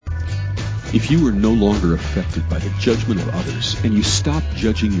If you were no longer affected by the judgment of others and you stopped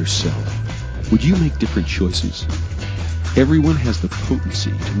judging yourself, would you make different choices? Everyone has the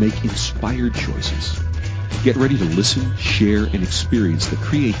potency to make inspired choices. Get ready to listen, share, and experience the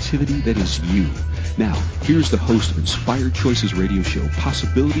creativity that is you. Now, here's the host of Inspired Choices Radio Show,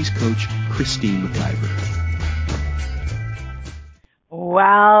 Possibilities Coach, Christine McIver.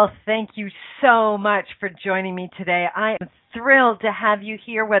 Well, thank you so much for joining me today. I am thrilled to have you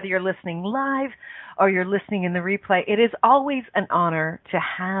here, whether you're listening live or you're listening in the replay. It is always an honor to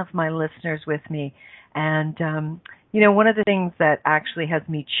have my listeners with me. And, one of the things that actually has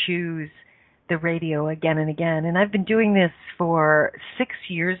me choose the radio again and again, and I've been doing this for 6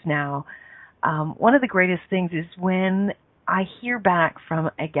 years now, one of the greatest things is when I hear back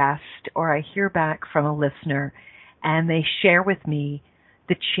from a guest or I hear back from a listener and they share with me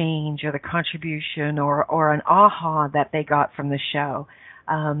the change or the contribution or an aha that they got from the show.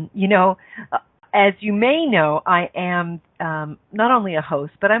 As you may know, I am not only a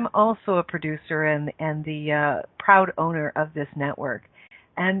host, but I'm also a producer and the proud owner of this network.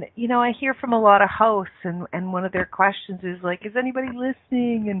 And, I hear from a lot of hosts, and one of their questions is like, is anybody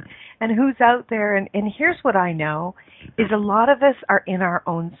listening, and who's out there? And here's what I know, is a lot of us are in our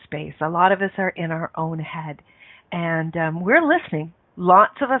own space. A lot of us are in our own head. And we're listening.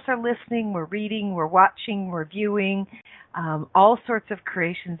 Lots of us are listening. We're reading. We're watching. We're viewing all sorts of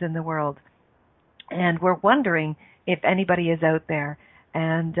creations in the world. And we're wondering if anybody is out there.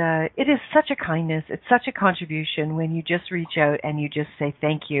 And it is such a kindness. It's such a contribution when you just reach out and you just say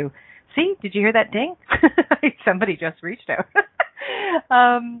thank you. See, did you hear that ding? Somebody just reached out.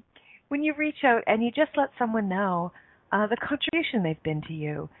 When you reach out and you just let someone know the contribution they've been to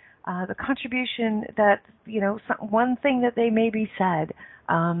you, the contribution that, one thing that they maybe said,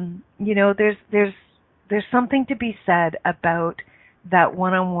 there's something to be said about that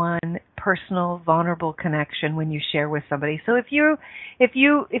one-on-one personal vulnerable connection when you share with somebody. So if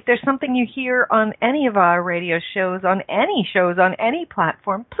there's something you hear on any of our radio shows, on any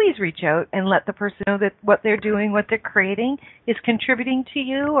platform, please reach out and let the person know that what they're doing, what they're creating is contributing to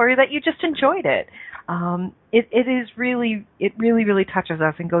you, or that you just enjoyed it. It really touches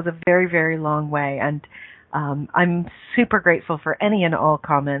us and goes a very, very long way. And I'm super grateful for any and all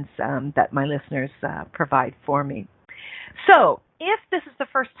comments that my listeners provide for me. So, if this is the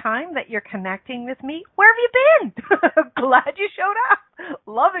first time that you're connecting with me, where have you been? Glad you showed up.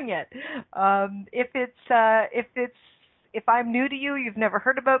 Loving it. If I'm new to you, you've never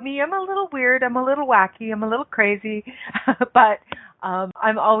heard about me, I'm a little weird, I'm a little wacky, I'm a little crazy, but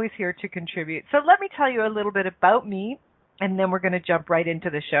I'm always here to contribute. So let me tell you a little bit about me, and then we're going to jump right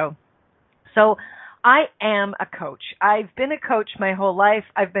into the show. So I am a coach. I've been a coach my whole life.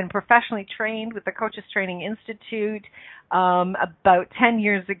 I've been professionally trained with the Coaches Training Institute about 10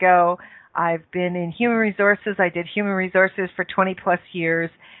 years ago. I've been in human resources. I did human resources for 20 plus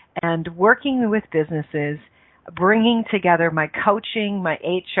years, and working with businesses, bringing together my coaching, my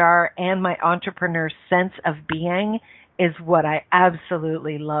HR, and my entrepreneur sense of being is what I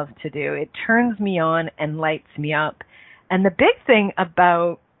absolutely love to do. It turns me on and lights me up. And the big thing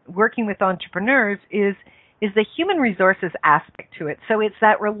about working with entrepreneurs is the human resources aspect to it. So it's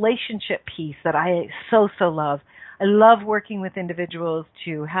that relationship piece that I so love. I love working with individuals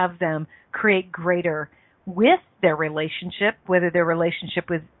to have them create greater with their relationship, whether their relationship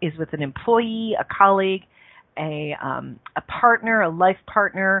is with an employee, a colleague, a partner, a life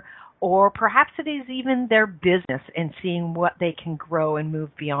partner, or perhaps it is even their business, and seeing what they can grow and move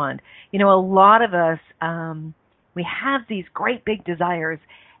beyond. A lot of us, we have these great big desires,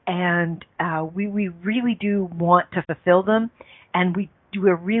 and we really do want to fulfill them, and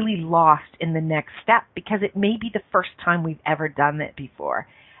we're really lost in the next step because it may be the first time we've ever done it before,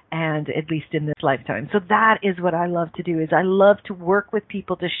 and at least in this lifetime. So that is what I love to do, is I love to work with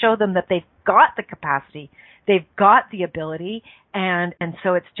people to show them that they've got the capacity, they've got the ability, and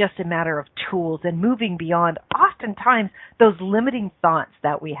so it's just a matter of tools and moving beyond oftentimes those limiting thoughts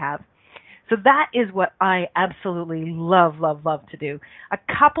that we have. So that is what I absolutely love to do. A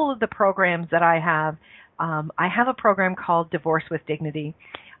couple of the programs that I have a program called Divorce with Dignity.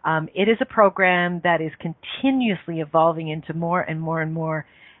 It is a program that is continuously evolving into more and more and more.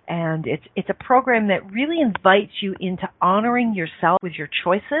 And it's a program that really invites you into honoring yourself with your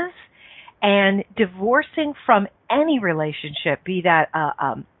choices and divorcing from any relationship, be that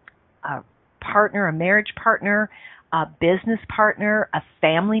a partner, a marriage partner, a business partner, a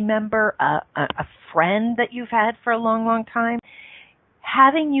family member, a friend that you've had for a long, long time.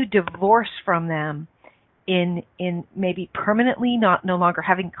 Having you divorce from them in maybe permanently no longer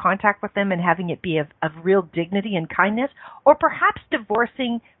having contact with them and having it be of real dignity and kindness, or perhaps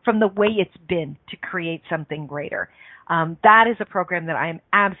divorcing from the way it's been to create something greater. That is a program that I am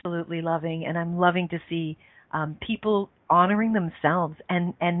absolutely loving, and I'm loving to see people honoring themselves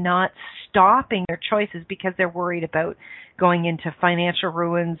and not stopping their choices because they're worried about going into financial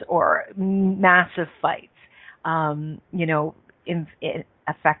ruins or massive fights.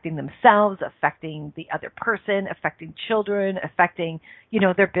 Affecting themselves, affecting the other person, affecting children, affecting,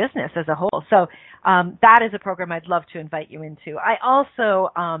 their business as a whole. So that is a program I'd love to invite you into. I also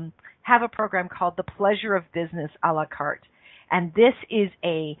have a program called The Pleasure of Business a la carte. And this is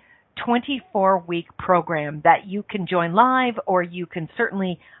a 24-week program that you can join live, or you can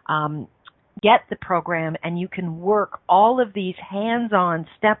certainly get the program and you can work all of these hands-on,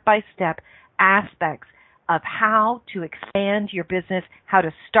 step-by-step aspects of how to expand your business, how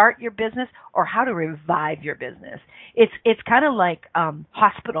to start your business, or how to revive your business. It's kind of like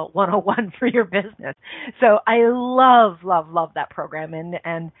Hospital 101 for your business. So I love that program.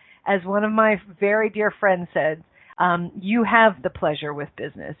 And as one of my very dear friends said, you have the pleasure with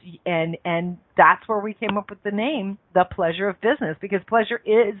business. And that's where we came up with the name, The Pleasure of Business, because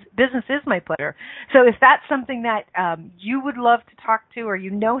business is my pleasure. So if that's something that you would love to talk to, or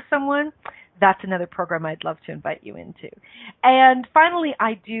someone, that's another program I'd love to invite you into. And finally,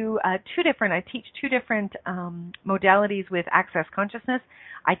 I teach two different modalities with Access Consciousness.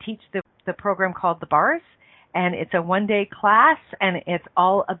 I teach the program called The Bars, and it's a one-day class, and it's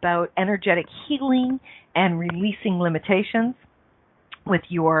all about energetic healing and releasing limitations with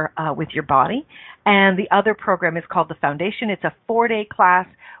your body. And the other program is called The Foundation. It's a 4-day class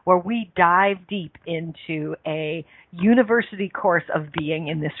where we dive deep into a university course of being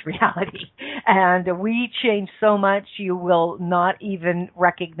in this reality. And we change so much you will not even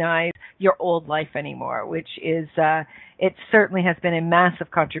recognize your old life anymore, which is, it certainly has been a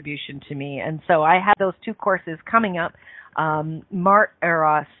massive contribution to me. And so I have those two courses coming up.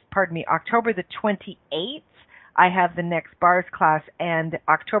 October the 28th, I have the next Bars class, and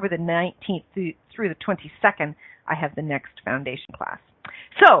October the 19th through the 22nd, I have the next Foundation class.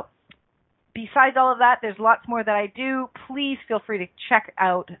 So, besides all of that, there's lots more that I do. Please feel free to check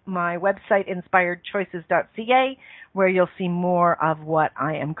out my website, inspiredchoices.ca, where you'll see more of what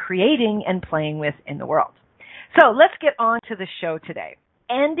I am creating and playing with in the world. So, let's get on to the show today.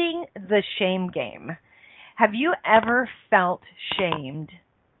 Ending the shame game. Have you ever felt shamed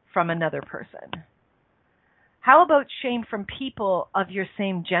from another person? How about shame from people of your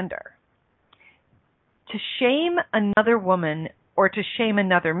same gender? To shame another woman or to shame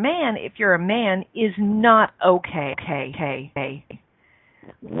another man, if you're a man, is not okay.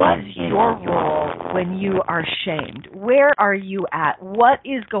 What is your role when you are shamed? Where are you at? What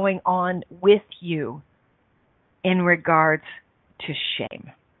is going on with you in regards to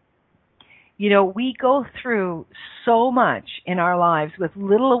shame? We go through so much in our lives with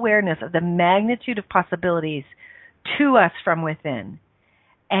little awareness of the magnitude of possibilities to us from within.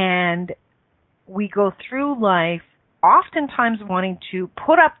 And we go through life oftentimes wanting to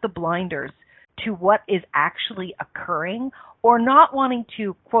put up the blinders to what is actually occurring, or not wanting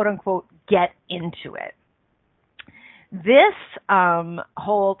to, quote unquote, get into it. This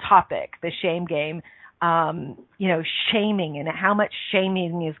whole topic, the shame game, shaming and how much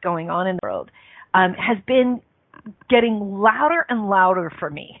shaming is going on in the world, has been getting louder and louder for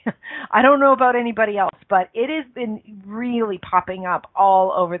me. I don't know about anybody else, but it has been really popping up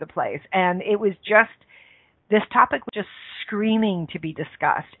all over the place. And this topic was just screaming to be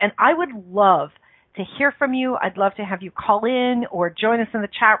discussed. And I would love to hear from you. I'd love to have you call in or join us in the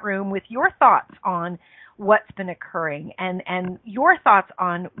chat room with your thoughts on what's been occurring and your thoughts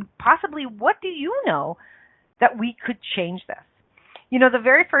on possibly what do you know that we could change this. The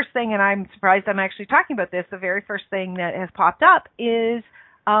very first thing, and I'm surprised I'm actually talking about this, the very first thing that has popped up is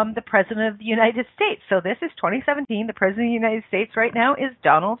the President of the United States. So this is 2017. The President of the United States right now is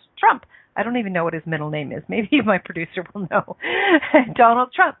Donald Trump. I don't even know what his middle name is. Maybe my producer will know.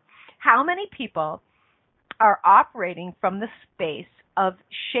 Donald Trump. How many people are operating from the space of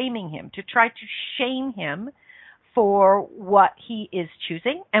shaming him, to try to shame him for what he is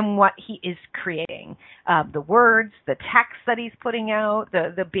choosing and what he is creating? The words, the text that he's putting out,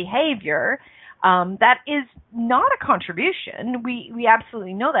 the behavior, that is not a contribution. We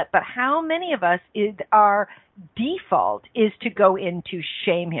absolutely know that. But how many of us, our default is to go in to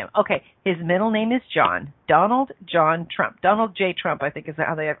shame him? Okay, his middle name is John. Donald John Trump. Donald J. Trump, I think is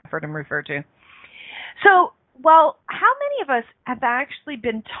how they've heard him referred to. So, how many of us have actually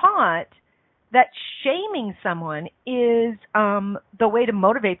been taught that shaming someone is the way to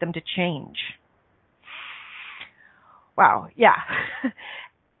motivate them to change? Wow. Yeah.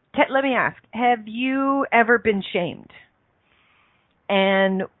 Let me ask, have you ever been shamed?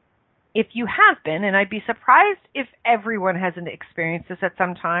 And if you have been, and I'd be surprised if everyone hasn't experienced this at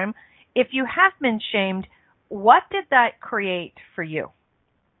some time, if you have been shamed, what did that create for you?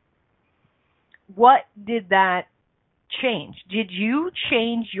 What did that change? Did you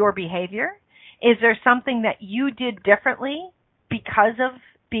change your behavior? Is there something that you did differently because of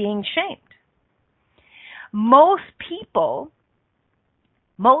being shamed? Most people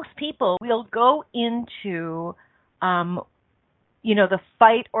will go into, the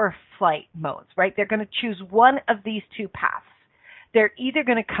fight or flight modes, right? They're going to choose one of these two paths. They're either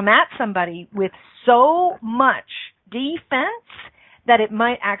going to come at somebody with so much defense that it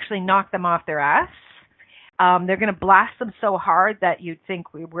might actually knock them off their ass. They're going to blast them so hard that you'd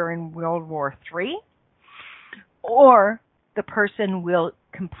think we were in World War III. Or the person will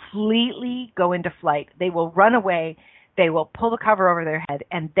completely go into flight. They will run away. They will pull the cover over their head,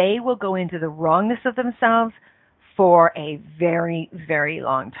 and they will go into the wrongness of themselves for a very, very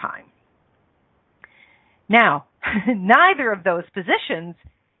long time. Now, neither of those positions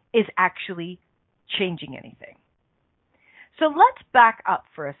is actually changing anything. So let's back up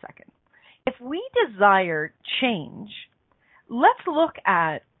for a second. If we desire change, let's look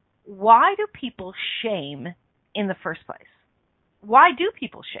at why do people shame in the first place? Why do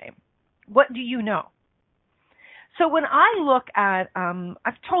people shame? What do you know? So when I look at,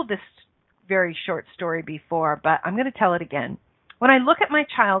 I've told this very short story before, but I'm going to tell it again. When I look at my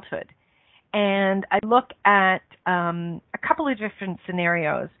childhood and I look at a couple of different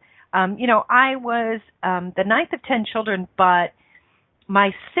scenarios, I was the ninth of 10 children, but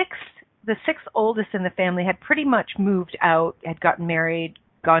the sixth oldest in the family had pretty much moved out, had gotten married,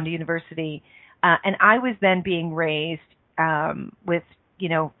 gone to university, and I was then being raised with,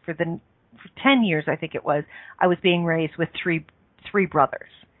 for 10 years, I think it was, I was being raised with three brothers.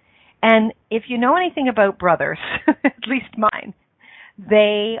 And if you know anything about brothers, at least mine,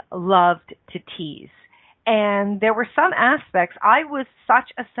 they loved to tease. And there were some aspects, I was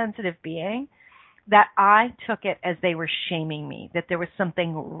such a sensitive being that I took it as they were shaming me, that there was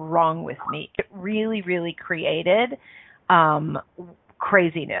something wrong with me. It really, really created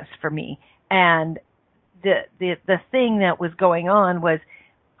craziness for me. And the thing that was going on was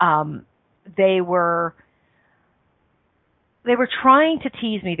they were trying to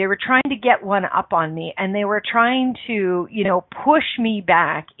tease me. They were trying to get one up on me, and they were trying to, push me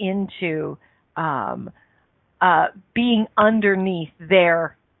back into being underneath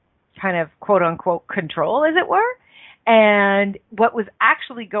their kind of quote unquote control, as it were. And what was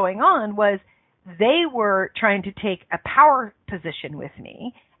actually going on was they were trying to take a power position with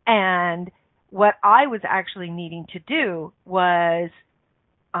me, and what I was actually needing to do was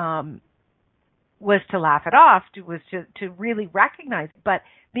to laugh it off, to really recognize. But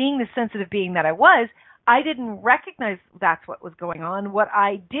being the sensitive being that I I didn't recognize that's what was going on. What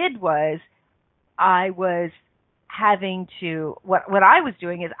I did was I was having to, what I was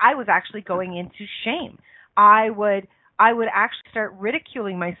doing is I was actually going into shame. I would actually start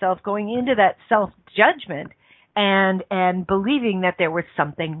ridiculing myself, going into that self-judgment and believing that there was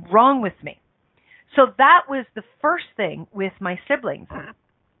something wrong with me. So that was the first thing with my siblings.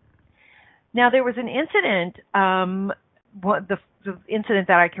 Now, there was an incident, the incident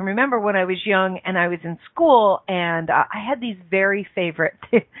that I can remember when I was young and I was in school, and I had these very favorite,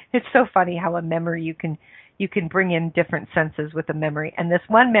 it's so funny how a memory, you can bring in different senses with a memory. And this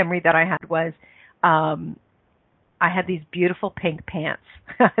one memory that I had was I had these beautiful pink pants.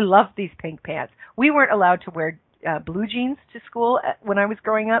 I loved these pink pants. We weren't allowed to wear blue jeans to school when I was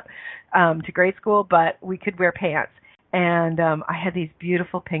growing up, to grade school, but we could wear pants. And I had these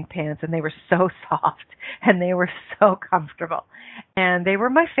beautiful pink pants, and they were so soft, and they were so comfortable. And they were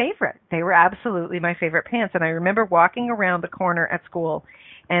my favorite. They were absolutely my favorite pants. And I remember walking around the corner at school,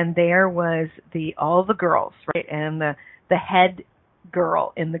 and there was all the girls, right, and the head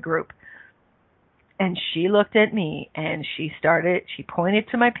girl in the group. And she looked at me, and she pointed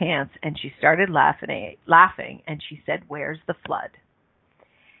to my pants, and she started laughing, and she said, "Where's the flood?"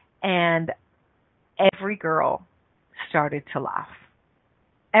 And every girl started to laugh.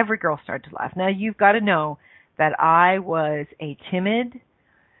 Every girl started to laugh. Now, you've got to know that I was a timid,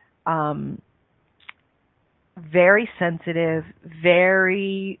 very sensitive,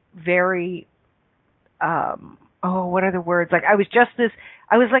 very, very, what are the words? Like, I was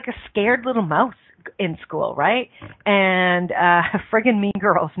like a scared little mouse in school, right? And friggin' mean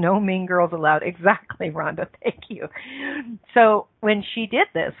girls. No mean girls allowed. Exactly, Rhonda. Thank you. So when she did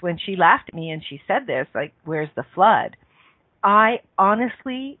this, when she laughed at me and she said this, like, "Where's the flood?" I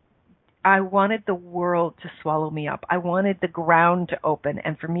honestly, I wanted the world to swallow me up. I wanted the ground to open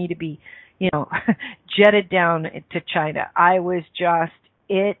and for me to be, jetted down to China. I was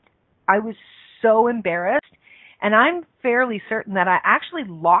so embarrassed, and I'm fairly certain that I actually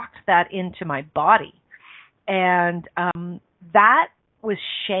locked that into my body. And that was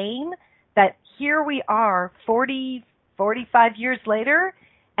shame that here we are 40, 45 years later,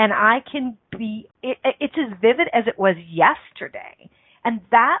 and I can be, it's as vivid as it was yesterday. And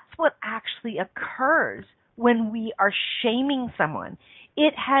that's what actually occurs when we are shaming someone.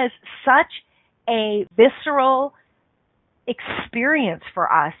 It has such a visceral experience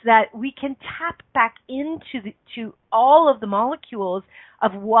for us that we can tap back into to all of the molecules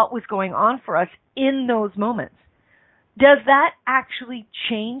of what was going on for us in those moments. Does that actually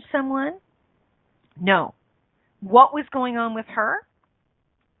change someone? No. What was going on with her?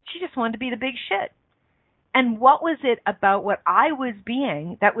 She just wanted to be the big shit. And what was it about what I was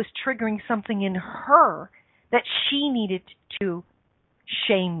being that was triggering something in her that she needed to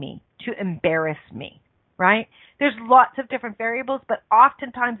shame me, to embarrass me, right? There's lots of different variables, but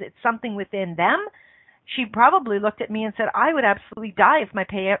oftentimes it's something within them. She probably looked at me and said, I would absolutely die if my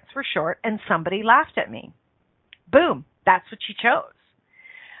pants were short, and somebody laughed at me. Boom. That's what she chose.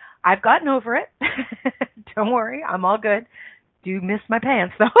 I've gotten over it. Don't worry. I'm all good. Do miss my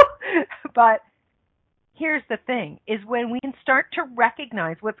pants, though. But here's the thing, is when we can start to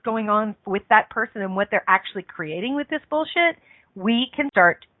recognize what's going on with that person and what they're actually creating with this bullshit, we can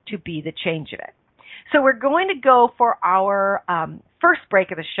start to be the change of it. So we're going to go for our first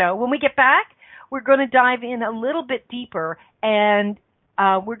break of the show. When we get back, we're going to dive in a little bit deeper, and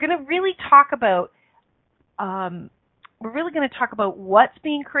we're going to really talk about what's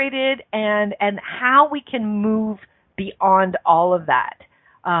being created and how we can move beyond all of that,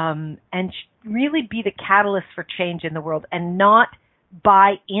 and really be the catalyst for change in the world and not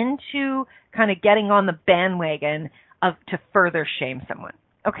buy into kind of getting on the bandwagon to further shame someone.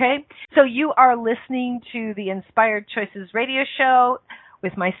 Okay? So you are listening to the Inspired Choices radio show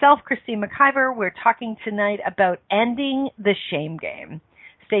with myself, Christine McIver. We're talking tonight about ending the shame game.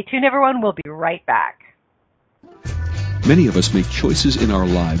 Stay tuned, everyone. We'll be right back. Many of us make choices in our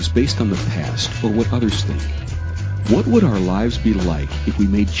lives based on the past or what others think. What would our lives be like if we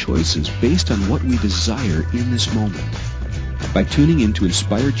made choices based on what we desire in this moment? By tuning into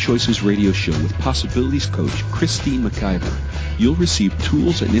Inspired Choices radio show with Possibilities Coach Christine McIver, you'll receive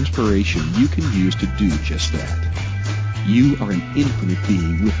tools and inspiration you can use to do just that. You are an infinite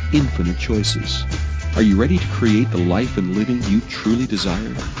being with infinite choices. Are you ready to create the life and living you truly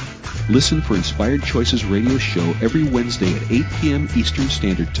desire? Listen for Inspired Choices radio show every Wednesday at 8 p.m. Eastern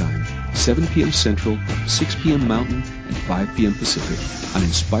Standard Time, 7 p.m. Central, 6 p.m. Mountain, and 5 p.m. Pacific on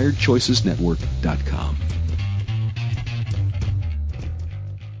InspiredChoicesNetwork.com.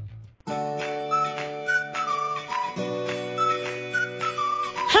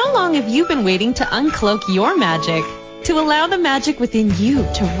 How long have you been waiting to uncloak your magic? To allow the magic within you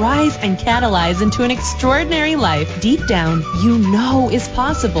to rise and catalyze into an extraordinary life deep down you know is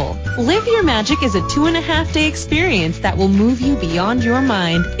possible. Live Your Magic is a 2.5-day experience that will move you beyond your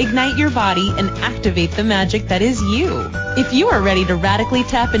mind, ignite your body, and activate the magic that is you. If you are ready to radically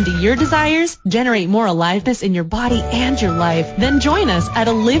tap into your desires, generate more aliveness in your body and your life, then join us at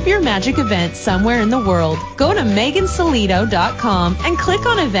a Live Your Magic event somewhere in the world. Go to megansillito.com and click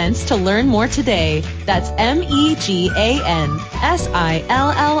on events to learn more today. That's MEGANSILLITO.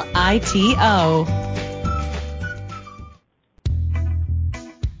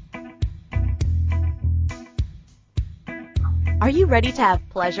 Are you ready to have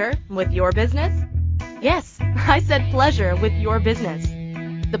pleasure with your business? Yes, I said pleasure with your business.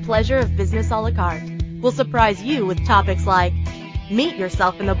 The Pleasure of Business a la carte will surprise you with topics like meet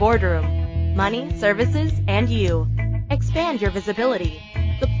yourself in the boardroom, money, services, and you. Expand your visibility.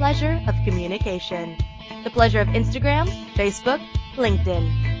 The pleasure of communication. The pleasure of Instagram, Facebook,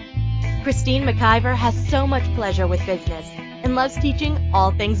 LinkedIn. Christine McIver has so much pleasure with business and loves teaching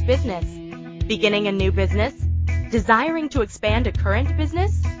all things business. Beginning a new business? Desiring to expand a current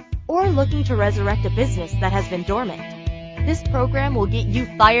business? Or looking to resurrect a business that has been dormant? This program will get you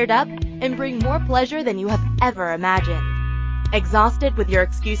fired up and bring more pleasure than you have ever imagined. Exhausted with your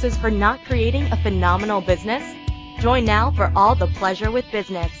excuses for not creating a phenomenal business? Join now for all the pleasure with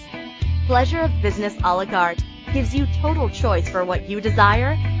business. Pleasure of Business a la carte gives you total choice for what you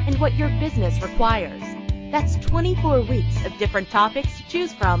desire and what your business requires. That's 24 weeks of different topics to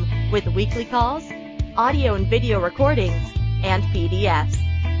choose from with weekly calls, audio and video recordings, and PDFs.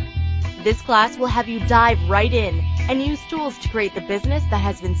 This class will have you dive right in and use tools to create the business that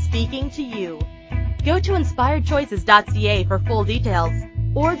has been speaking to you. Go to inspiredchoices.ca for full details.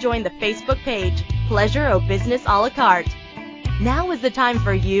 or join the Facebook page, Pleasure of Business a la carte. Now is the time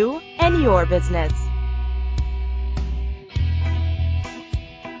for you and your business.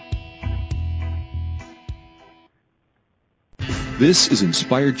 This is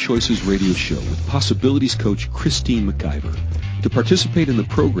Inspired Choices Radio Show with Possibilities Coach Christine McIver. To participate in the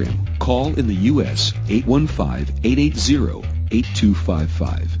program, call in the U.S.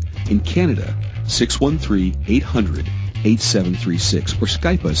 815-880-8255. In Canada, 613-800-8736 or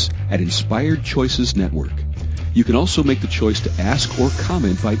Skype us at Inspired Choices Network. You can also make the choice to ask or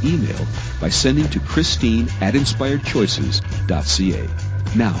comment by email by sending to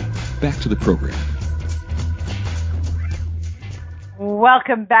Christine@inspiredchoices.ca. Now, back to the program.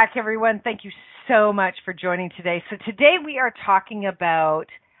 Welcome back, everyone. Thank you so much for joining today. So today we are talking about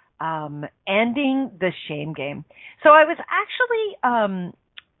ending the shame game. So I was actually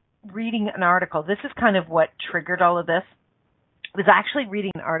reading an article. This is kind of what triggered all of this. I was actually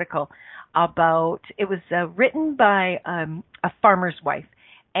reading an article about, it was written by a farmer's wife,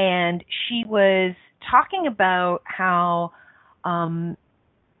 and she was talking about how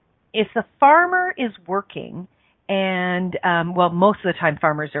if the farmer is working, and, well, most of the time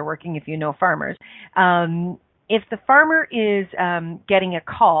farmers are working, if you know farmers. If the farmer is getting a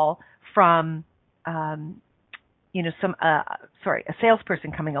call from, a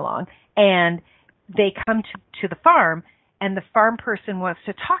salesperson coming along, and they come to the farm, and the farm person wants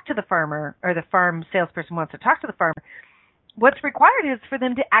to talk to the farmer, or the farm salesperson wants to talk to the farmer, what's required is for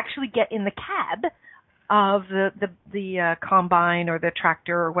them to actually get in the cab of the combine or the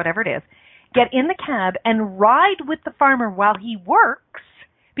tractor or whatever it is, get in the cab and ride with the farmer while he works,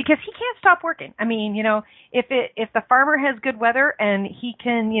 because he can't stop working. I mean, if the farmer has good weather and he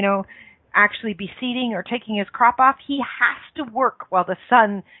can, actually be seeding or taking his crop off, he has to work while the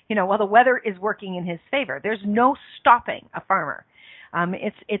sun, while the weather is working in his favor. There's no stopping a farmer.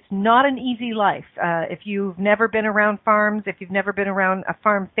 It's not an easy life. If you've never been around farms, if you've never been around a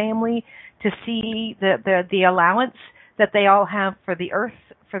farm family, to see the allowance that they all have for the earth,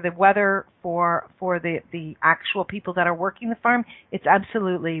 for the weather, for the actual people that are working the farm, it's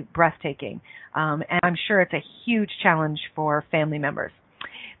absolutely breathtaking. And I'm sure it's a huge challenge for family members.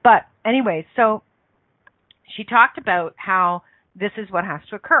 But anyway, so she talked about how this is what has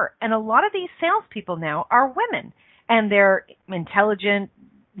to occur. And a lot of these salespeople now are women, and they're intelligent,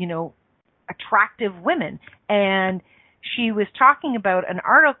 attractive women. And she was talking about an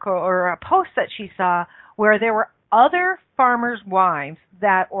article or a post that she saw where there were other farmers' wives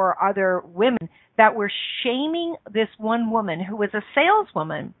or other women that were shaming this one woman who was a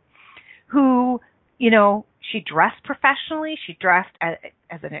saleswoman who, she dressed professionally, she dressed as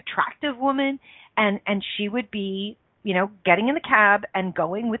an attractive woman, and she would be, getting in the cab and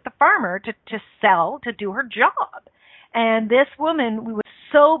going with the farmer to sell, to do her job. And this woman was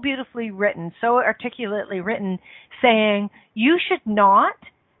so beautifully written, so articulately written, saying, you should not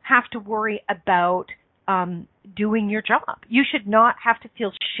have to worry about doing your job. You should not have to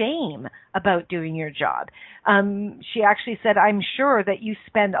feel shame about doing your job. She actually said, I'm sure that you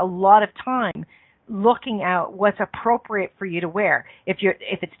spend a lot of time looking at what's appropriate for you to wear. If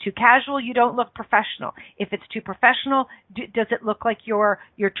it's too casual, you don't look professional. If it's too professional, does it look like you're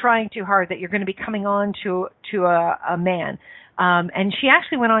trying too hard, that you're going to be coming on to a man? And she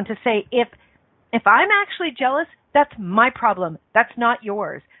actually went on to say, if I'm actually jealous, that's my problem. That's not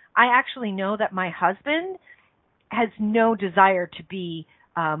yours. I actually know that my husband has no desire to be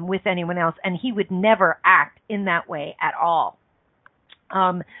with anyone else, and he would never act in that way at all.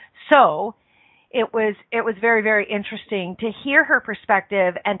 So it was very, very interesting to hear her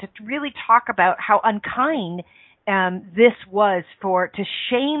perspective and to really talk about how unkind this was to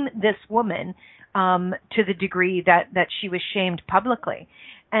shame this woman to the degree that she was shamed publicly.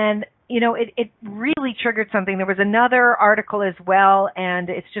 And it really triggered something. There was another article as well, and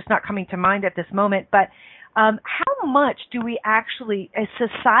it's just not coming to mind at this moment, but how much do we actually, is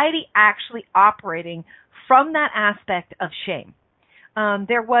society actually operating from that aspect of shame?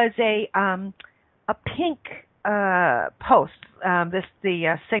 There was a Pink post, the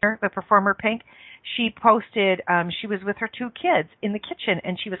singer, the performer Pink. She posted, she was with her two kids in the kitchen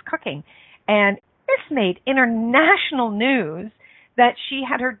and she was cooking, and this made international news that she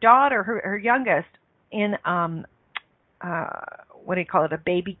had her daughter, her youngest, in a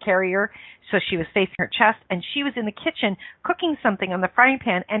baby carrier, so she was facing her chest, and she was in the kitchen cooking something on the frying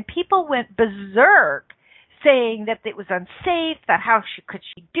pan, and people went berserk saying that it was unsafe, that how could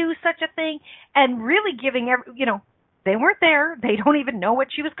she do such a thing, and really giving they weren't there, they don't even know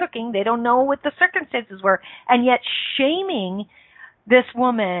what she was cooking, they don't know what the circumstances were, and yet shaming this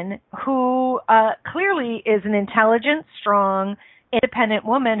woman who clearly is an intelligent, strong, independent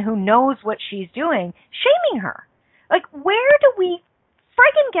woman who knows what she's doing, shaming her. Like, where do we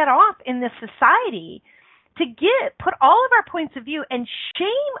friggin' get off in this society to put all of our points of view and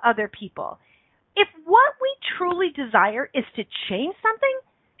shame other people? If what we truly desire is to change something,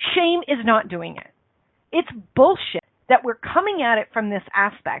 shame is not doing it. It's bullshit that we're coming at it from this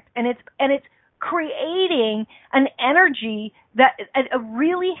aspect, and it's creating an energy that a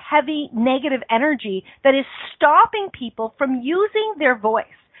really heavy negative energy that is stopping people from using their voice.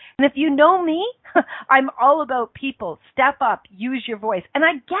 And if you know me, I'm all about people. Step up, use your voice. And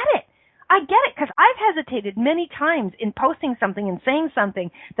I get it. Because I've hesitated many times in posting something and saying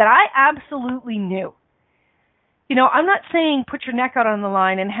something that I absolutely knew. You know, I'm not saying put your neck out on the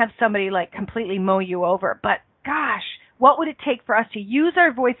line and have somebody like completely mow you over, but gosh, what would it take for us to use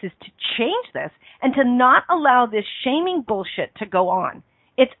our voices to change this and to not allow this shaming bullshit to go on?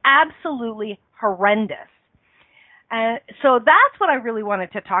 It's absolutely horrendous. So that's what I really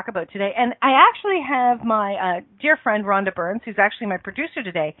wanted to talk about today. And I actually have my dear friend Rhonda Burns, who's actually my producer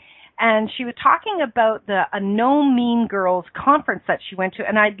today, and she was talking about the No Mean Girls conference that she went to.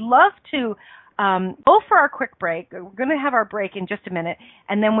 And I'd love to go for our quick break. We're going to have our break in just a minute.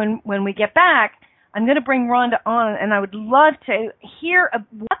 And then when we get back, I'm going to bring Rhonda on, and I would love to hear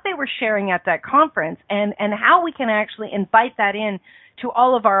what they were sharing at that conference and how we can actually invite that in to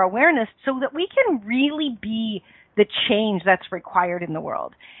all of our awareness so that we can really be the change that's required in the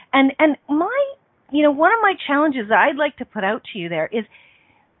world. And one of my challenges that I'd like to put out to you there is,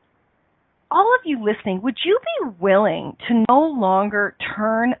 all of you listening, would you be willing to no longer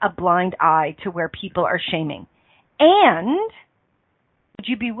turn a blind eye to where people are shaming? And would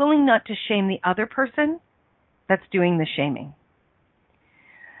you be willing not to shame the other person that's doing the shaming?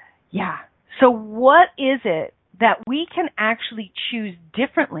 Yeah. So what is it that we can actually choose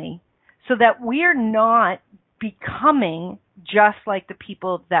differently so that we're not becoming just like the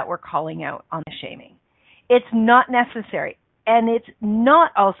people that we're calling out on the shaming? It's not necessary. And it's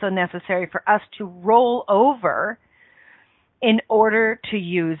not also necessary for us to roll over in order to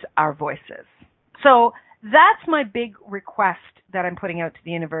use our voices. So that's my big request that I'm putting out to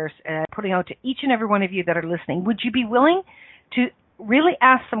the universe and putting out to each and every one of you that are listening. Would you be willing to really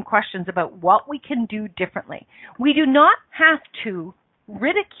ask some questions about what we can do differently? We do not have to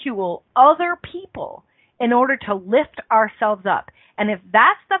ridicule other people in order to lift ourselves up. And if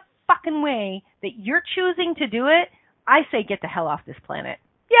that's the fucking way that you're choosing to do it, I say get the hell off this planet.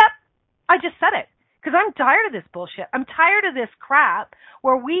 Yep, I just said it. Because I'm tired of this bullshit. I'm tired of this crap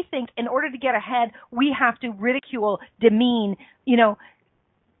where we think in order to get ahead, we have to ridicule, demean,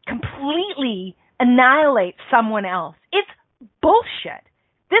 completely annihilate someone else. It's bullshit.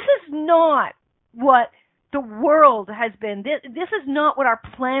 This is not what the world has been. This is not what our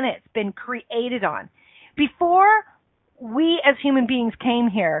planet's been created on. Before we as human beings came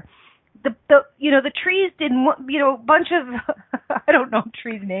here, the trees didn't, a bunch of, I don't know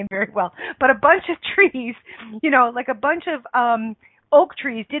trees named very well, but a bunch of trees, like a bunch of oak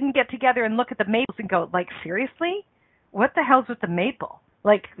trees didn't get together and look at the maples and go, like, seriously? What the hell's with the maple?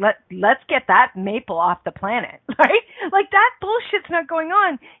 Like, let's get that maple off the planet, right? Like, that bullshit's not going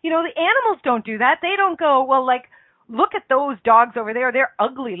on. The animals don't do that. They don't go, well, like, look at those dogs over there. They're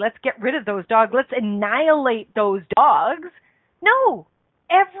ugly. Let's get rid of those dogs. Let's annihilate those dogs. No.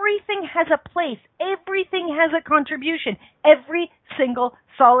 Everything has a place. Everything has a contribution. Every single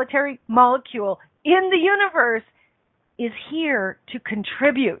solitary molecule in the universe is here to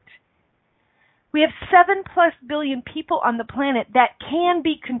contribute. We have 7+ billion people on the planet that can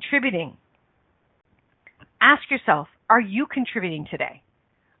be contributing. Ask yourself, are you contributing today?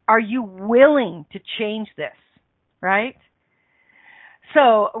 Are you willing to change this? Right?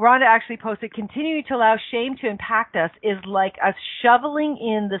 So Rhonda actually posted, continuing to allow shame to impact us is like us shoveling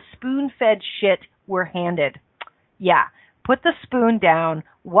in the spoon-fed shit we're handed. Yeah, put the spoon down,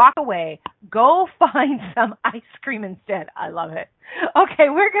 walk away, go find some ice cream instead. I love it. Okay,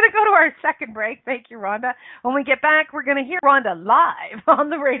 we're going to go to our second break. Thank you, Rhonda. When we get back, we're going to hear Rhonda live on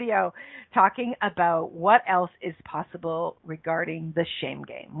the radio talking about what else is possible regarding the shame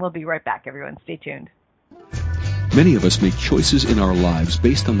game. We'll be right back, everyone. Stay tuned. Many of us make choices in our lives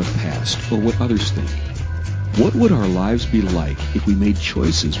based on the past or what others think. What would our lives be like if we made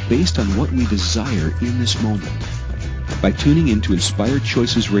choices based on what we desire in this moment? By tuning in to Inspired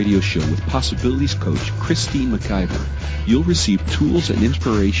Choices radio show with Possibilities Coach Christine McIver, you'll receive tools and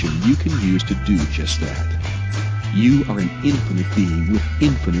inspiration you can use to do just that. You are an infinite being with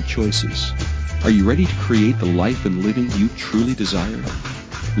infinite choices. Are you ready to create the life and living you truly desire?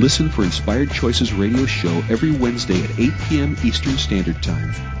 Listen for Inspired Choices radio show every Wednesday at 8 p.m. Eastern Standard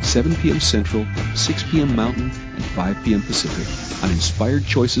Time, 7 p.m. Central, 6 p.m. Mountain, and 5 p.m. Pacific on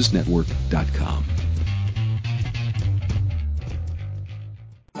InspiredChoicesNetwork.com.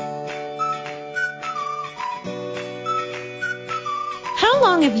 How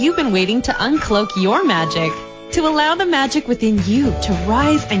long have you been waiting to uncloak your magic? To allow the magic within you to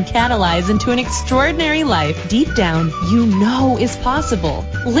rise and catalyze into an extraordinary life deep down you know is possible.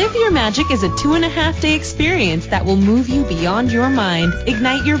 Live Your Magic is a 2.5-day experience that will move you beyond your mind,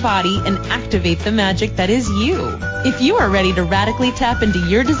 ignite your body, and activate the magic that is you. If you are ready to radically tap into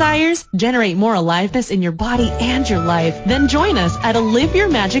your desires, generate more aliveness in your body and your life, then join us at a Live Your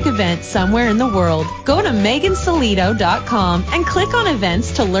Magic event somewhere in the world. Go to MeganSolito.com and click on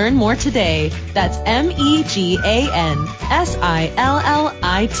events to learn more today. That's MEGANSILLITO.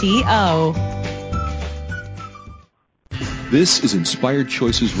 This is Inspired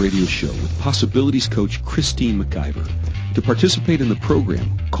Choices Radio Show with Possibilities Coach Christine McIver. To participate in the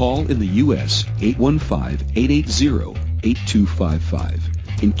program, call in the U.S.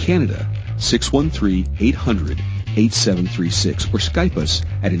 815-880-8255. In Canada, 613-800-8736. Or Skype us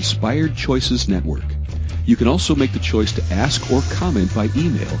at Inspired Choices Network. You can also make the choice to ask or comment by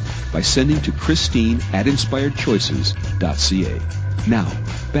email by sending to Christine@InspiredChoices.ca. Now,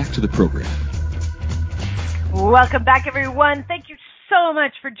 back to the program. Welcome back, everyone. Thank you so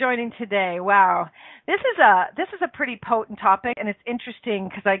much for joining today. Wow. This is a pretty potent topic, and it's interesting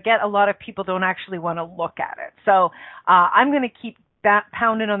because I get a lot of people don't actually want to look at it. So I'm going to keep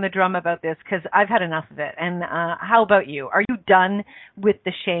pounding on the drum about this because I've had enough of it. And how about you? Are you done with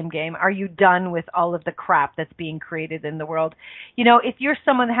the shame game? Are you done with all of the crap that's being created in the world? You know, if you're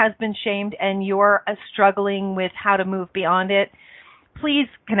someone that has been shamed and you're struggling with how to move beyond it, please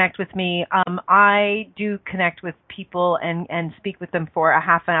connect with me. I do connect with people and speak with them for a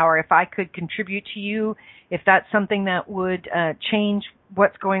half an hour. If I could contribute to you, if that's something that would change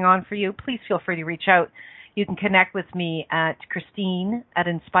what's going on for you, please feel free to reach out. You can connect with me at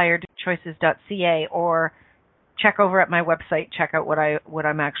Christine@InspiredChoices.ca or check over at my website, check out what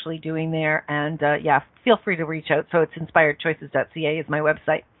I'm actually doing there. And feel free to reach out. So it's InspiredChoices.ca is my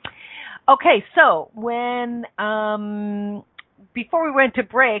website. Okay, so when before we went to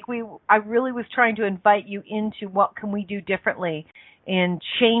break, I really was trying to invite you into what can we do differently in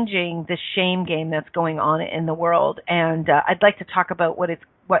changing the shame game that's going on in the world. And I'd like to talk about what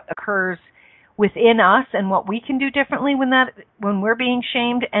occurs within us and what we can do differently when we're being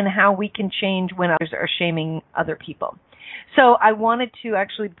shamed, and how we can change when others are shaming other people. So I wanted to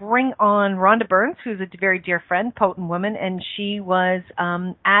actually bring on Rhonda Burns, who's a very dear friend, potent woman, and she was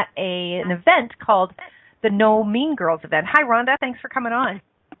at an event called the No Mean Girls event. Hi, Rhonda. Thanks for coming on.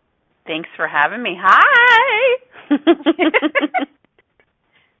 Thanks for having me. Hi.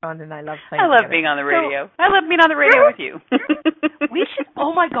 Rhonda and I love playing together. Being on the radio. I love being on the radio with you. We should.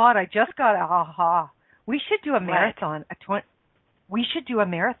 Oh my God! I just got a aha. We should do a marathon. We should do a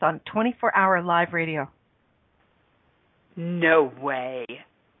marathon. 24-hour live radio. No way.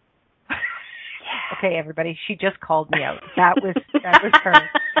 Okay, everybody. She just called me out. That was her.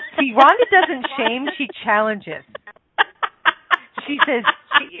 See, Rhonda doesn't shame. She challenges. She says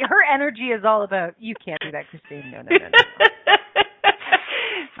her energy is all about. You can't do that, Christine. No.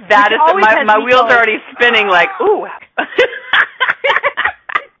 That is my wheels are already spinning. Like, ooh.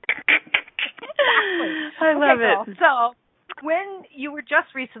 I love it. Cool. So, when you were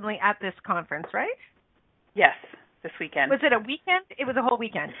just recently at this conference, right? Yes, this weekend. Was it a weekend? It was a whole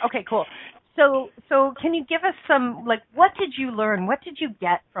weekend. Okay, cool. So can you give us some, what did you learn? What did you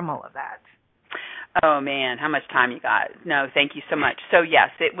get from all of that? Oh, man, how much time you got. No, thank you so much. So, yes,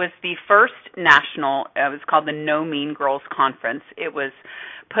 it was the first national, it was called the No Mean Girls Conference. It was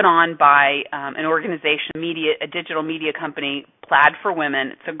put on by an organization, a digital media company, Plaid for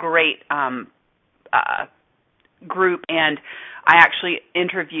Women. It's a great group, and I actually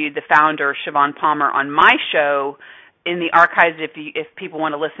interviewed the founder, Siobhan Palmer, on my show. In the archives, if people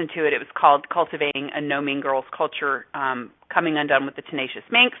want to listen to it, it was called Cultivating a No Mean Girls Culture, Coming Undone with the Tenacious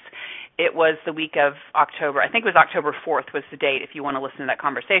Minx. It was the week of October. I think it was October 4th was the date if you want to listen to that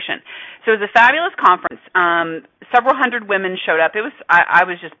conversation. So it was a fabulous conference. Several hundred women showed up. I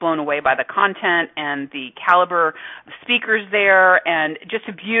was just blown away by the content and the caliber of speakers there, and just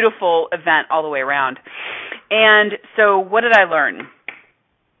a beautiful event all the way around. And so what did I learn?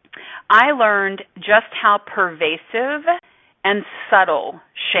 I learned just how pervasive and subtle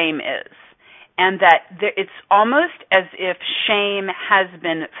shame is, and that it's almost as if shame has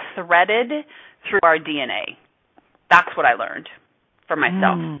been threaded through our DNA. That's what I learned for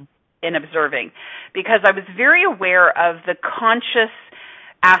myself in observing, because I was very aware of the conscious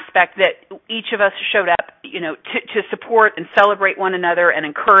aspect that each of us showed up, to support and celebrate one another and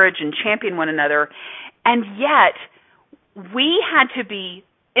encourage and champion one another. And yet, we had to be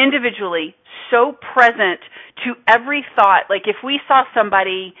individually so present to every thought. Like if we saw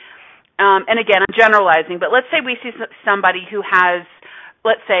somebody, and again, I'm generalizing, but let's say we see somebody who has,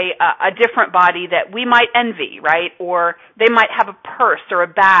 let's say, a different body that we might envy, right? Or they might have a purse or a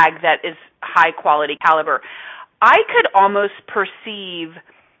bag that is high quality caliber. I could almost perceive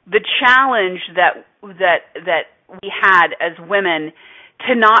the challenge that we had as women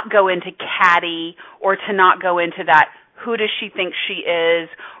to not go into catty or to not go into that, who does she think she is,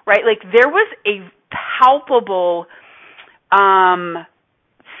 right? Like there was a palpable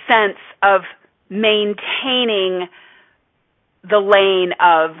sense of maintaining the lane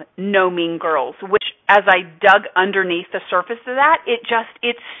of no mean girls, which as I dug underneath the surface of that,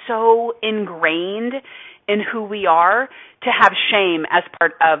 it's so ingrained in who we are to have shame as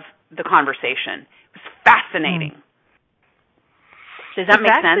part of the conversation. It was fascinating. Does that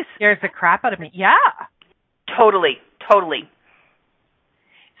make sense? Scares the crap out of me. Yeah. Totally.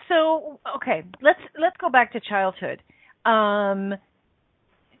 So, okay, let's go back to childhood.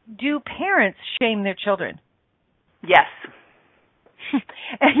 Do parents shame their children? Yes.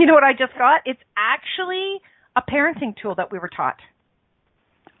 And you know what I just got? It's actually a parenting tool that we were taught.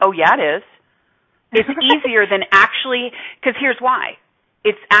 Oh, yeah, it is. It's easier than actually, because here's why.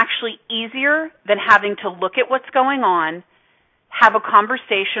 It's actually easier than having to look at what's going on, have a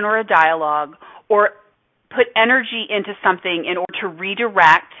conversation or a dialogue, or put energy into something in order to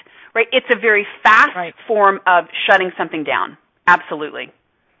redirect, right? It's a very fast form of shutting something down. Absolutely.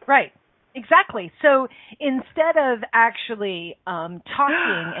 Right. Exactly. So instead of actually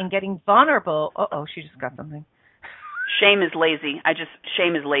talking and getting vulnerable, she just got something. Shame is lazy.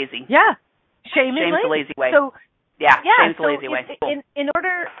 Shame is lazy. Yeah. Shame's the lazy way. So, shame's the lazy way. Cool. In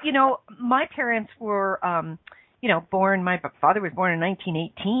order, my parents were, born, my father was born in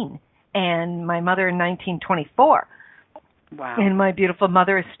 1918 and my mother in 1924. Wow. And my beautiful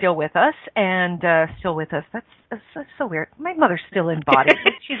mother is still with us still with us. That's so weird. My mother's still in body.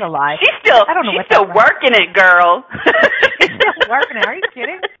 She's alive. She's still working it, girl. She's still working it. Are you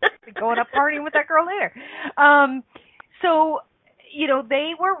kidding? Going up partying with that girl later. So,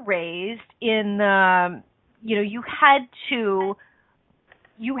 they were raised in, you had to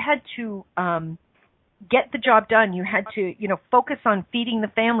get the job done. You had to, focus on feeding the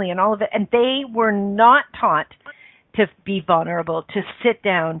family and all of it. And they were not taught to be vulnerable, to sit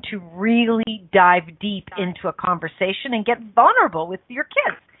down, to really dive deep into a conversation and get vulnerable with your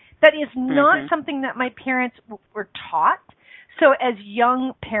kids. That is not something that my parents were taught. So as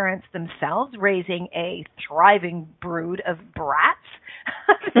young parents themselves, raising a thriving brood of brats,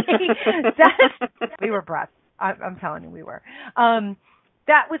 we were brats. I'm telling you, we were.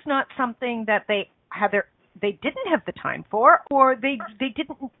 That was not something that they didn't have the time for, or they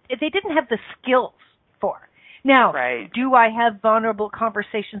didn't have the skills for. Now, do I have vulnerable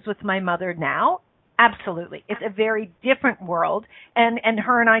conversations with my mother now? Absolutely. It's a very different world, and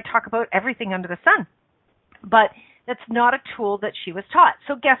her and I talk about everything under the sun. But that's not a tool that she was taught.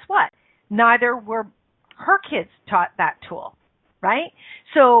 So guess what? Neither were her kids taught that tool, right?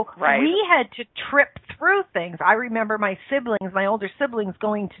 So we had to trip through things. I remember my older siblings,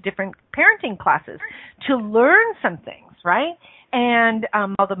 going to different parenting classes to learn some things, right? And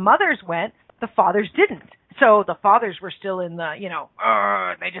while the mothers went, the fathers didn't. So the fathers were still in the,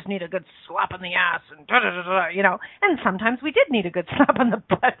 they just need a good slap on the ass and and sometimes we did need a good slap on the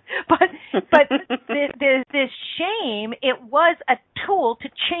butt. But this shame, it was a tool to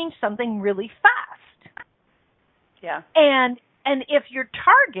change something really fast. Yeah. And if your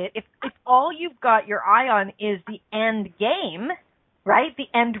target, if all you've got your eye on is the end game, right, the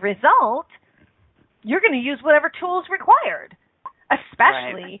end result, you're going to use whatever tool is required.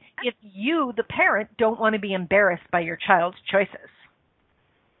 Especially if you, the parent, don't want to be embarrassed by your child's choices.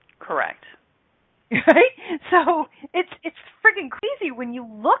 Correct. Right? So it's freaking crazy when you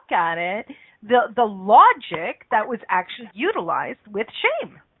look at it, the logic that was actually utilized with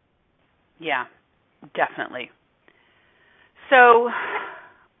shame. Yeah, definitely. So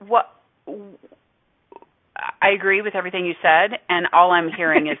I agree with everything you said, and all I'm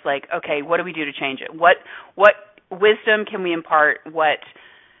hearing is like, okay, what do we do to change it? What wisdom can we impart? What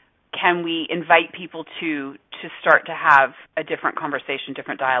can we invite people to start to have a different conversation,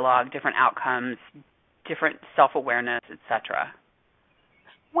 different dialogue, different outcomes, different self-awareness, etc.?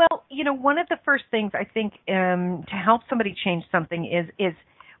 Well, one of the first things I think to help somebody change something is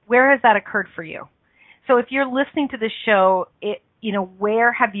where has that occurred for you? So if you're listening to this show,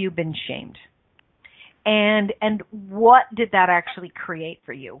 where have you been shamed? And what did that actually create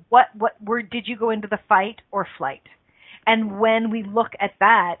for you? Did you go into the fight or flight? And when we look at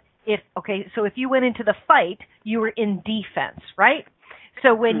that, so if you went into the fight, you were in defense, right?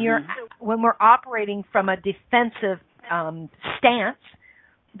 So when we're operating from a defensive stance,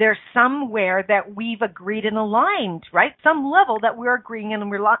 there's somewhere that we've agreed and aligned, right? Some level that we're agreeing and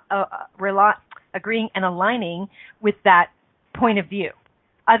agreeing and aligning with that point of view.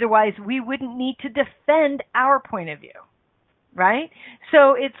 Otherwise, we wouldn't need to defend our point of view, right?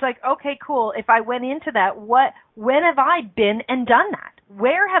 So it's like, okay, cool. If I went into that, when have I been and done that?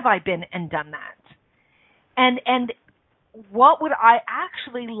 Where have I been and done that? And what would I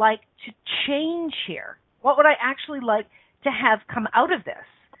actually like to change here? What would I actually like to have come out of this?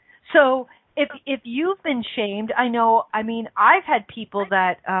 So if you've been shamed, I've had people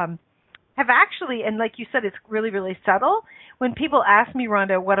that have actually, and like you said, it's really, really subtle. When people ask me,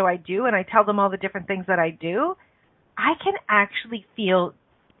 Rhonda, what do I do? And I tell them all the different things that I do, I can actually feel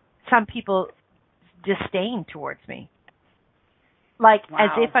some people disdain towards me. Like, wow.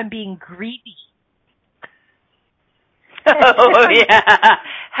 As if I'm being greedy. Oh, yeah.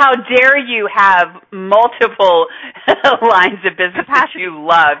 How dare you have multiple lines of business that you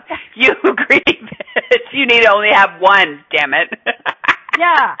love? You greedy bitch. You need to only have one, damn it.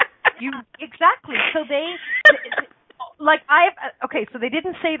 Yeah, exactly. So so they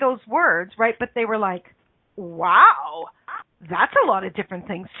didn't say those words, right? But they were like, wow, that's a lot of different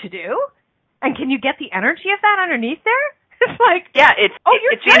things to do. And can you get the energy of that underneath there? It's like, yeah, it's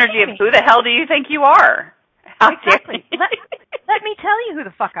the energy of who the hell do you think you are? How exactly. Let me tell you who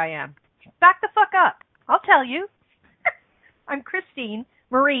the fuck I am. Back the fuck up. I'll tell you. I'm Christine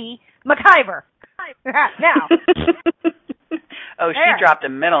Marie McIver. Now. Oh, she dropped a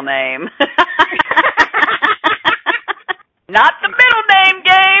middle name. Not the middle name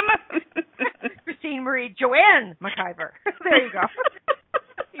game. Christine Marie Joanne McIver. There you go.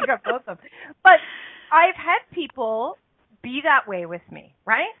 You got both of them. But I've had people be that way with me,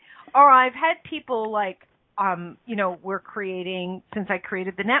 right? Or I've had people like, we're creating, since I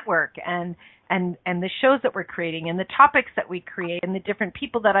created the network and the shows that we're creating and the topics that we create and the different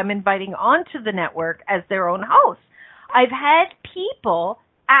people that I'm inviting onto the network as their own hosts. I've had people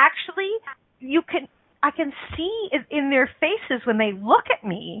actually, I can see in their faces when they look at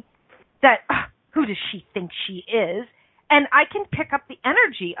me that, who does she think she is? And I can pick up the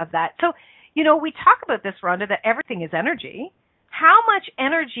energy of that. So, we talk about this, Rhonda, that everything is energy. How much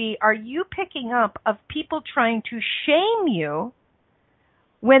energy are you picking up of people trying to shame you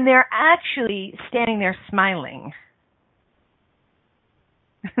when they're actually standing there smiling?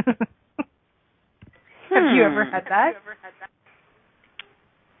 Have you ever had that?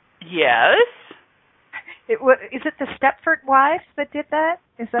 Yes. Is it the Stepford Wives that did that?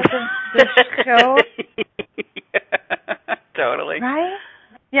 Is that the show? Yeah, totally. Right?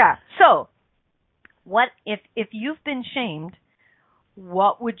 Yeah. So, what if you've been shamed?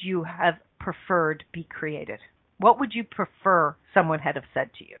 What would you have preferred be created? What would you prefer someone had have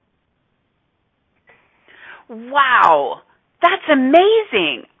said to you? Wow, that's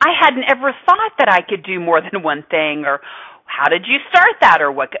amazing. I hadn't ever thought that I could do more than one thing, or how did you start that,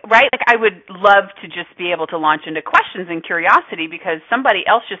 or what, right? Like, I would love to just be able to launch into questions and curiosity because somebody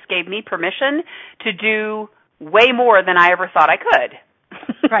else just gave me permission to do way more than I ever thought I could.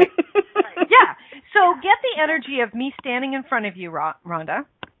 Right. Yeah. So get the energy of me standing in front of you, Rhonda.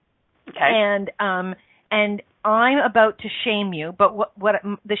 Okay. And I'm about to shame you, but what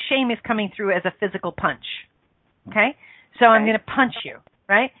the shame is coming through as a physical punch. Okay? So I'm going to punch you,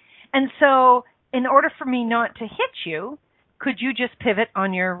 right? And so in order for me not to hit you, could you just pivot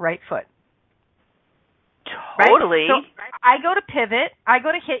on your right foot? Totally. Right? So I go to pivot, I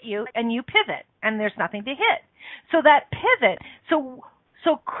go to hit you, and you pivot, and there's nothing to hit. So that pivot, so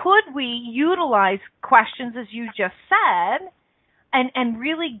could we utilize questions, as you just said, and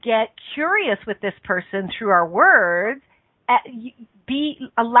really get curious with this person through our words,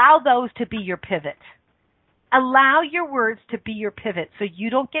 allow those to be your pivot. Allow your words to be your pivot so you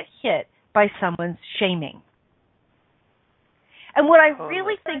don't get hit by someone's shaming. And what I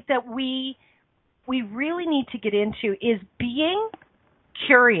really think that we really need to get into is being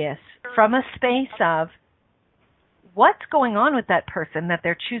curious from a space of what's going on with that person that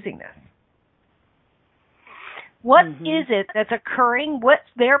they're choosing this. What is it that's occurring? What's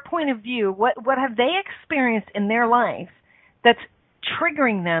their point of view? What have they experienced in their life that's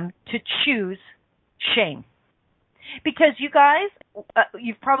triggering them to choose shame? Because you guys,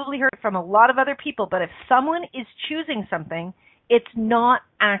 you've probably heard from a lot of other people, but if someone is choosing something, it's not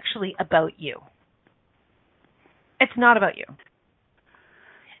actually about you. It's not about you.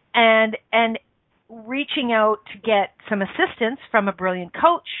 And reaching out to get some assistance from a brilliant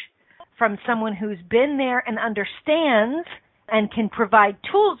coach, from someone who's been there and understands and can provide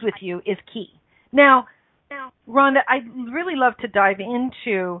tools with you is key. Now, Rhonda, I'd really love to dive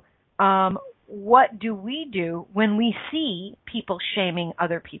into what do we do when we see people shaming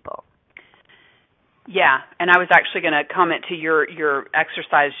other people? Yeah, and I was actually going to comment to your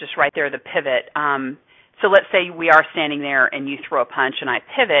exercise just right there, the pivot. So let's say we are standing there and you throw a punch and I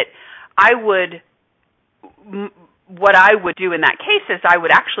pivot. What I would do in that case is I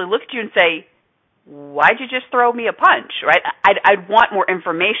would actually look at you and say, why'd you just throw me a punch, right? I'd want more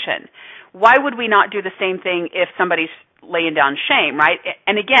information. Why would we not do the same thing if somebody's laying down shame, right?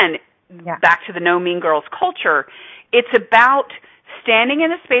 And again, back to the no mean girls culture, it's about standing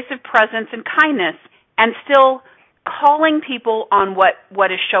in a space of presence and kindness and still calling people on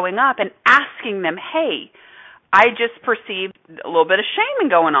what is showing up and asking them, hey, I just perceived a little bit of shaming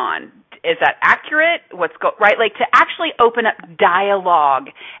going on. Is that accurate? Right? Like to actually open up dialogue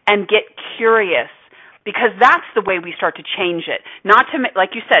and get curious, because that's the way we start to change it. Not to,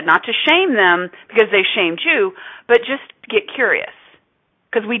 like you said, not to shame them because they shamed you, but just get curious.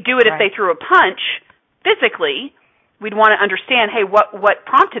 Because we do it if they threw a punch physically. We'd want to understand, hey, what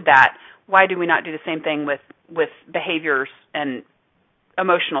prompted that? Why do we not do the same thing with behaviors and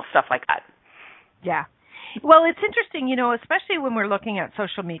emotional stuff like that? Yeah. Well, it's interesting, especially when we're looking at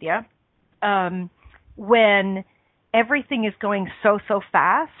social media, when everything is going so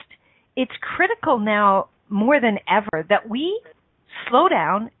fast, it's critical now more than ever that we slow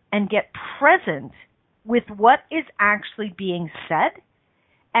down and get present with what is actually being said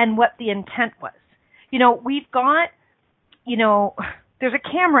and what the intent was. We've got, there's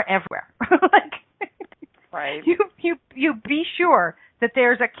a camera everywhere. Right. You be sure that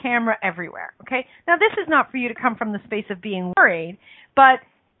there's a camera everywhere, okay? Now, this is not for you to come from the space of being worried, but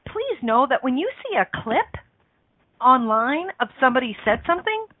please know that when you see a clip online of somebody said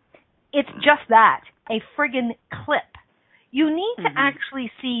something, it's just that, a friggin' clip. You need to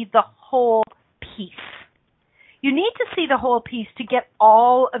actually see the whole piece. You need to see the whole piece to get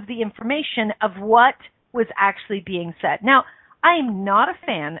all of the information of what was actually being said. Now, I am not a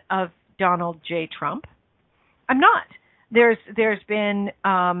fan of Donald J. Trump. I'm not. There's been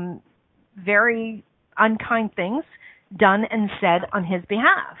very unkind things done and said on his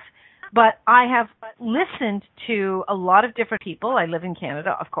behalf. But I have listened to a lot of different people. I live in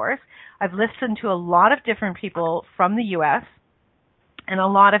Canada, of course. I've listened to a lot of different people from the U.S. and a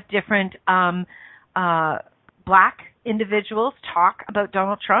lot of different black individuals talk about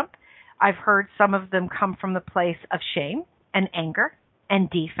Donald Trump. I've heard some of them come from the place of shame and anger and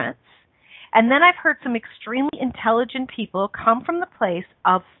defense. And then I've heard some extremely intelligent people come from the place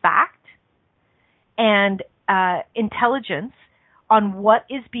of fact and intelligence on what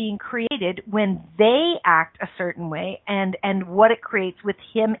is being created when they act a certain way and what it creates with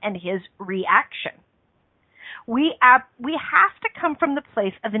him and his reaction. We have to come from the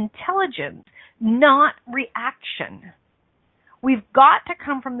place of intelligence, not reaction. We've got to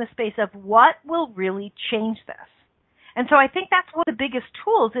come from the space of what will really change this. And so I think that's one of the biggest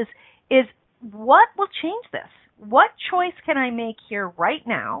tools is what will change this? What choice can I make here right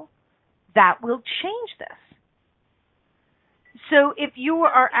now that will change this? So if you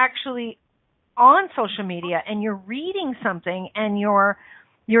are actually on social media and you're reading something and you're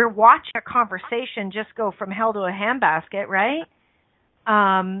watching a conversation just go from hell to a handbasket, right?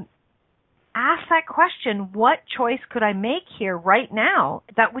 Ask that question, what choice could I make here right now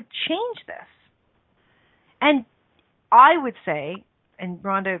that would change this? And I would say, and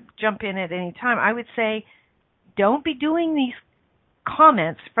Rhonda, jump in at any time, I would say don't be doing these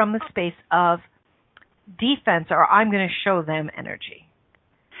comments from the space of defense or I'm going to show them energy.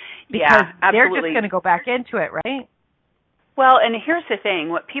 Because they're just going to go back into it, right? Well, and here's the thing.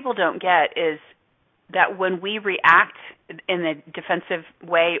 What people don't get is that when we react in a defensive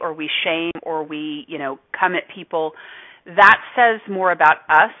way or we shame or we, come at people, that says more about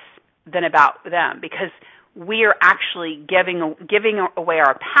us than about them because we are actually giving away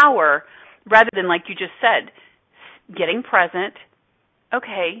our power rather than, like you just said, getting present,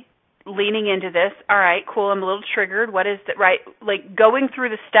 okay, leaning into this, all right, cool, I'm a little triggered, what is that, right? Like going through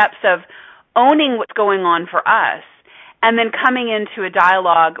the steps of owning what's going on for us and then coming into a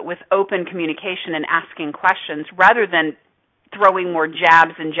dialogue with open communication and asking questions rather than throwing more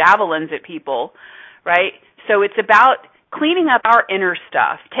jabs and javelins at people, right? So it's about cleaning up our inner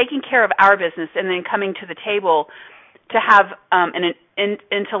stuff, taking care of our business, and then coming to the table to have an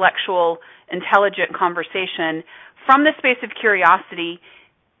intellectual, intelligent conversation from the space of curiosity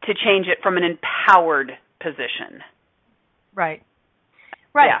to change it from an empowered position. Right.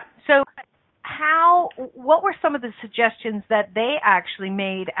 Yeah. So what were some of the suggestions that they actually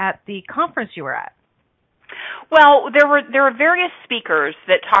made at the conference you were at? Well, there were various speakers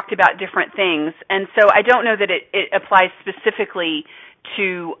that talked about different things, and so I don't know that it applies specifically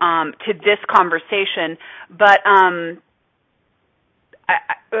to this conversation, but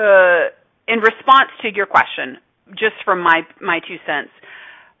in response to your question, just from my 2 cents,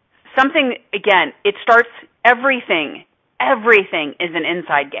 something, again, it starts everything is an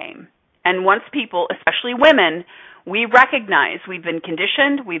inside game. And once people, especially women, we recognize we've been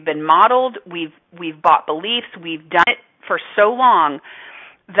conditioned, we've been modeled, we've bought beliefs, we've done it for so long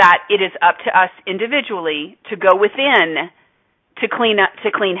that it is up to us individually to go within to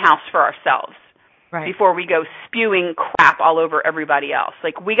clean house for ourselves. Right. Before we go spewing crap all over everybody else.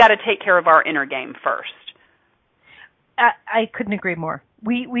 Like, we got to take care of our inner game first. I couldn't agree more.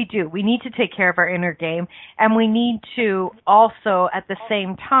 We do. We need to take care of our inner game, and we need to also, at the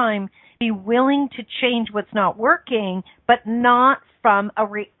same time, be willing to change what's not working, but not from a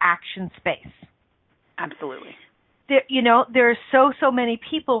reaction space. Absolutely. There are so many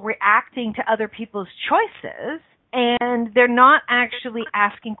people reacting to other people's choices, and they're not actually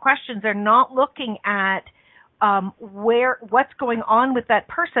asking questions. They're not looking at what's going on with that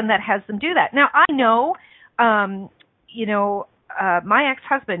person that has them do that. Now, I know, my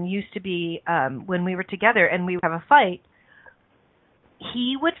ex-husband used to be, when we were together and we would have a fight,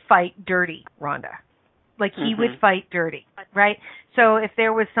 he would fight dirty, Rhonda. Like, he would fight dirty, right? So if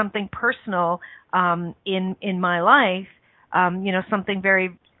there was something personal in my life, something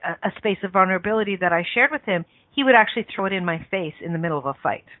very, a space of vulnerability that I shared with him, he would actually throw it in my face in the middle of a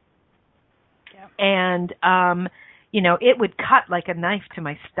fight. Yeah. And, it would cut like a knife to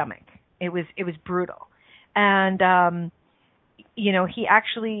my stomach. It was brutal. And, he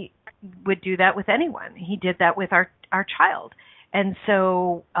actually would do that with anyone. He did that with our child. And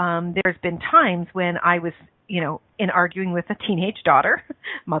so there's been times when I was, in arguing with a teenage daughter,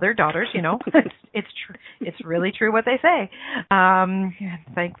 daughters, it's true. It's really true what they say.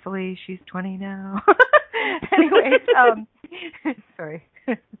 Thankfully, she's 20 now. Anyways, sorry,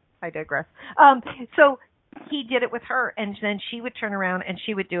 I digress. So he did it with her, and then she would turn around and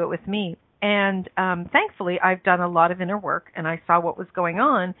she would do it with me. And thankfully, I've done a lot of inner work, and I saw what was going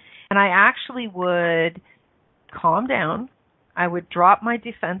on, and I actually would calm down. I would drop my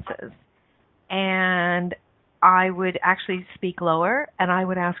defenses, and I would actually speak lower, and I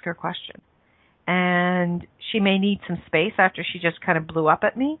would ask her a question. And she may need some space after she just kind of blew up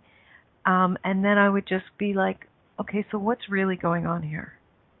at me. And then I would just be like, okay, so what's really going on here?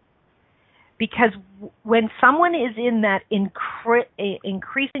 Because when someone is in that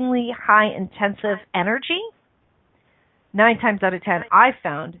increasingly high intensive energy, 9 times out of 10, I've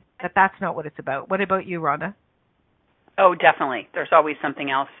found that that's not what it's about. What about you, Rhonda? Oh, definitely. There's always something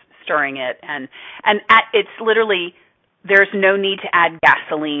else stirring it. And it's literally, there's no need to add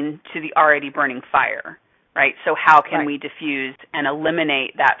gasoline to the already burning fire, right? So how can we diffuse and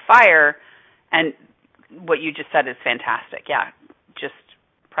eliminate that fire? And what you just said is fantastic. Yeah, just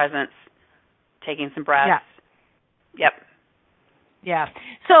presence, taking some breaths. Yeah. Yep. Yeah.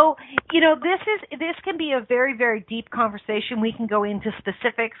 So, this can be a very, very deep conversation. We can go into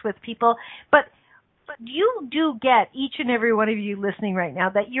specifics with people, but you do get, each and every one of you listening right now,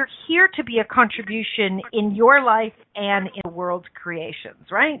 that you're here to be a contribution in your life and in the world's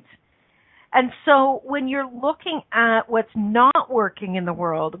creations, right? And so when you're looking at what's not working in the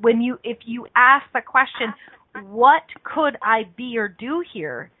world, if you ask the question, what could I be or do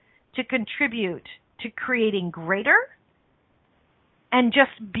here to contribute to creating greater? And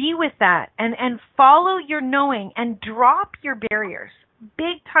just be with that and follow your knowing and drop your barriers,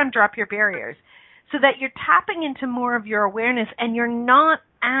 big time drop your barriers, so that you're tapping into more of your awareness and you're not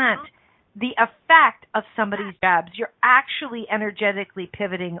at the effect of somebody's jabs. You're actually energetically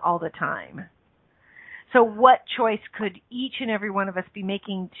pivoting all the time. So what choice could each and every one of us be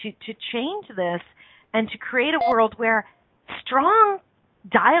making to change this and to create a world where strong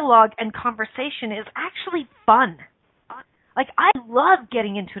dialogue and conversation is actually fun? Like, I love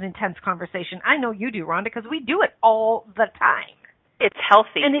getting into an intense conversation. I know you do, Rhonda, because we do it all the time. It's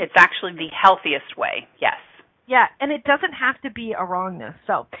healthy. And it's actually the healthiest way, yes. Yeah, and it doesn't have to be a wrongness.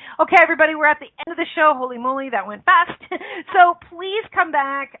 So, okay, everybody, we're at the end of the show. Holy moly, that went fast. So please come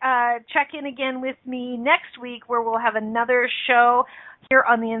back, check in again with me next week, where we'll have another show here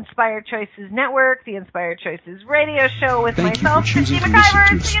on the Inspired Choices Network, the Inspired Choices Radio Show with myself, Christy McIver. Thank you for choosing to listen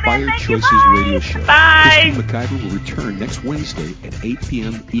to Inspired Choices Radio Show. Bye. Christy McIver will return next Wednesday at 8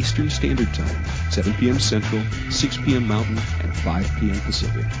 p.m. Eastern Standard Time, 7 p.m. Central, 6 p.m. Mountain, and 5 p.m.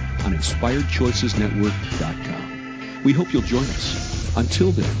 Pacific on InspiredChoicesNetwork.com. We hope you'll join us.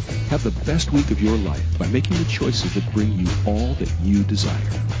 Until then, have the best week of your life by making the choices that bring you all that you desire.